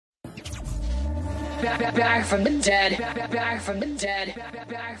back from the dead, back from the dead,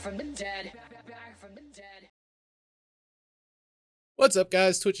 back from the dead, back from the dead. What's up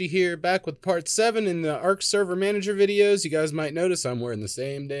guys, Twitchy here, back with part 7 in the ARK Server Manager videos. You guys might notice I'm wearing the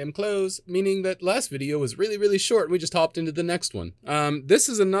same damn clothes, meaning that last video was really short and we just hopped into the next one. This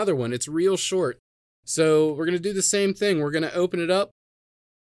is another one, it's real short. So we're going to do the same thing. We're going to open it up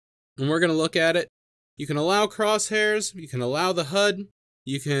and we're going to look at it. You can allow crosshairs, you can allow the HUD,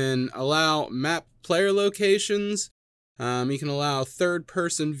 you can allow map player locations, you can allow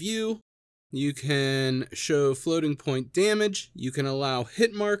third-person view, you can show floating point damage, you can allow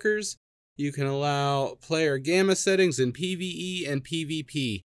hit markers, you can allow player gamma settings in PvE and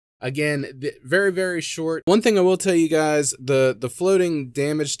PvP. Again, very short. One thing I will tell you guys, the floating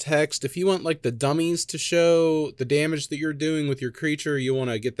damage text, if you want like the dummies to show the damage that you're doing with your creature, you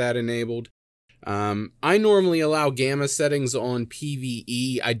want to get that enabled. I normally allow gamma settings on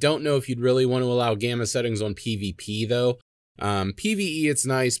PvE. I don't know if you'd really want to allow gamma settings on PvP though. PvE, it's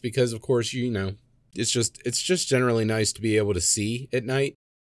nice because of course, you know, it's just generally nice to be able to see at night,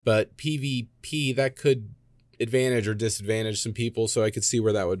 but PvP, that could advantage or disadvantage some people, so I could see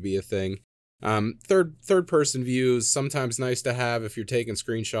where that would be a thing. Third person view is sometimes nice to have if you're taking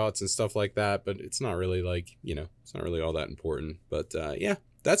screenshots and stuff like that, but it's not really like, you know, it's not really all that important. But yeah,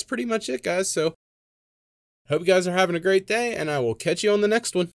 that's pretty much it guys. So hope you guys are having a great day and I will catch you on the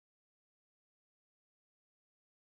next one.